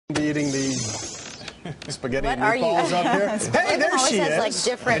Eating the spaghetti and What are meatballs you? up here. Hey, there she has, is. like,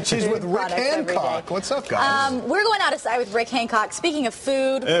 different and she's with food Rick products every Hancock. day. What's up, guys? We're going out of sight with Rick Hancock. Speaking of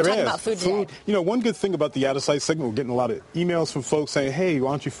food, we're talking about food today. You know, one good thing about the Out of Sight segment, we're getting a lot of emails from folks saying, hey,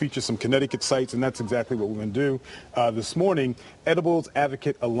 why don't you feature some Connecticut sites? And that's exactly what we're going to do. This morning, Edibles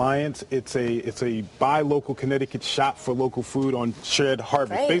Advocate Alliance, it's a buy local Connecticut, shop for local food on shared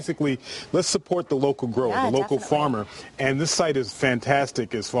harvest. Great. Basically, let's support the local grower, the local farmer. And this site is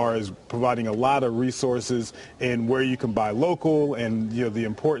fantastic as far as providing a lot of resources in where you can buy local and, you know, the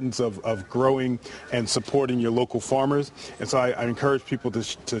importance of growing and supporting your local farmers. And so I encourage people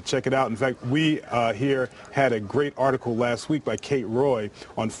to check it out. In fact, we here had a great article last week by Kate Roy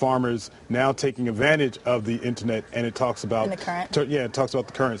on farmers now taking advantage of the internet, and it talks about the current. It talks about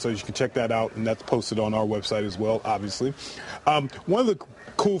the current. So you can check that out, and that's posted on our website as well, obviously. One of the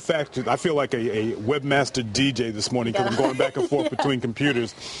cool factors, I feel like a webmaster DJ this morning because I'm going back and forth between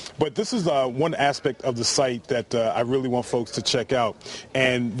computers. But this is one aspect of the site that I really want folks to check out.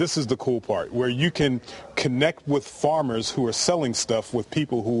 And this is the cool part, where you can connect with farmers who are selling stuff with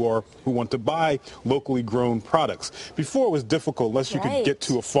people who want to buy locally grown products. Before it was difficult unless you could get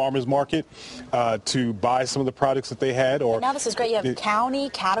to a farmer's market to buy some of the products that they had. Or now this is great. You have county,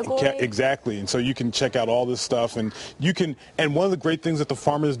 category. Exactly. And so you can check out all this stuff. And one of the great things that the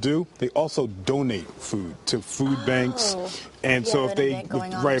farmers do, they also donate food to food banks. And so if they have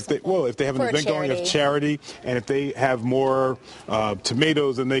an event going of charity, and if they have more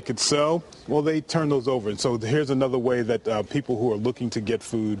tomatoes than they could sell, well, they turn those over. And so here's another way that people who are looking to get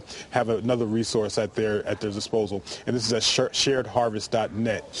food have another resource at their disposal. And this is at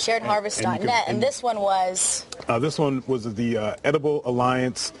sharedharvest.net. Sharedharvest.net. And this one was? This one was the Edible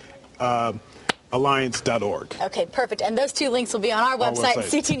Alliance. Alliance.org. Okay, perfect. And those two links will be on our website,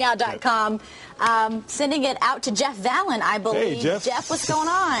 ctnow.com. Sending it out to Jeff Vallon, I believe. Hey, Jeff. Jeff, what's going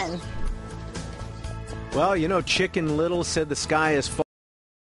on? Well, you know, Chicken Little said the sky is falling.